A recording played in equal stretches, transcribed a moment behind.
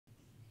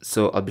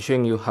So I'll be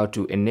showing you how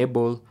to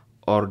enable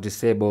or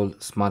disable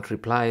smart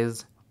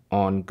replies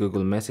on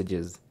Google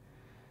Messages.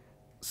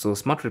 So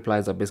smart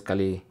replies are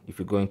basically, if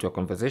you go into a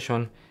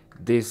conversation,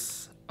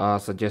 these are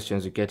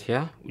suggestions you get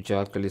here, which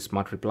are actually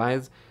smart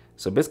replies.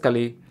 So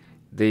basically,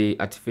 the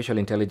artificial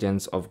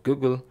intelligence of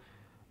Google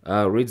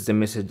reads the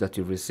message that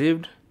you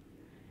received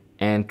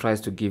and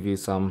tries to give you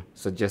some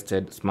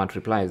suggested smart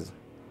replies.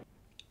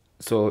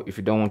 So if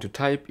you don't want to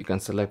type, you can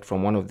select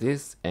from one of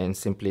these and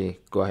simply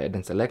go ahead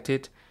and select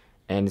it,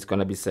 and it's going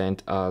to be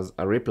sent as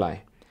a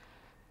reply.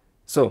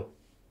 So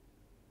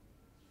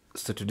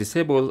to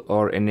disable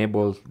or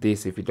enable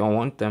this, if you don't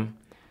want them,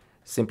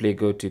 simply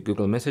go to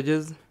Google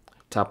Messages,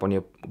 tap on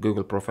your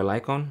Google profile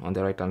icon on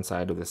the right hand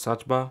side of the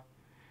search bar,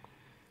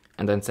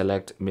 and then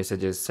select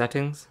Messages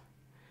Settings,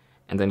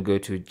 and then go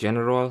to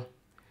General,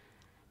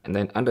 and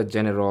then under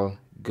General,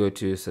 go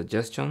to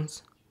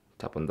Suggestions,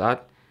 tap on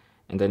that,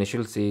 and then you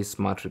should see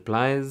Smart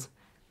Replies.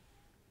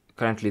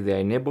 Currently they are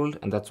enabled,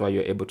 and that's why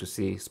you're able to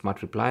see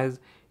Smart Replies.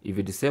 If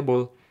you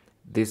disable,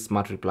 these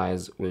Smart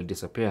Replies will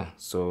disappear.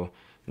 So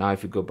now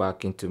if you go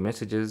back into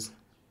Messages,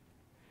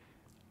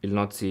 you'll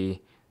not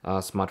see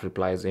Smart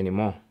Replies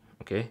anymore.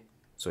 Okay,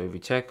 so if you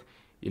check,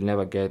 you'll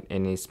never get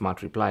any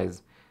Smart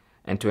Replies.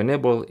 And to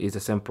enable is the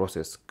same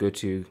process. Go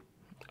to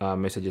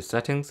Messages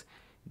Settings,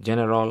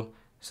 General,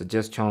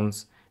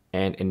 Suggestions,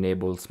 and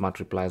enable Smart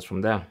Replies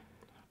from there.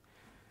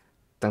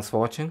 Thanks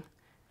for watching.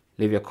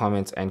 Leave your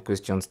comments and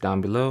questions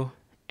down below,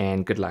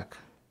 and good luck.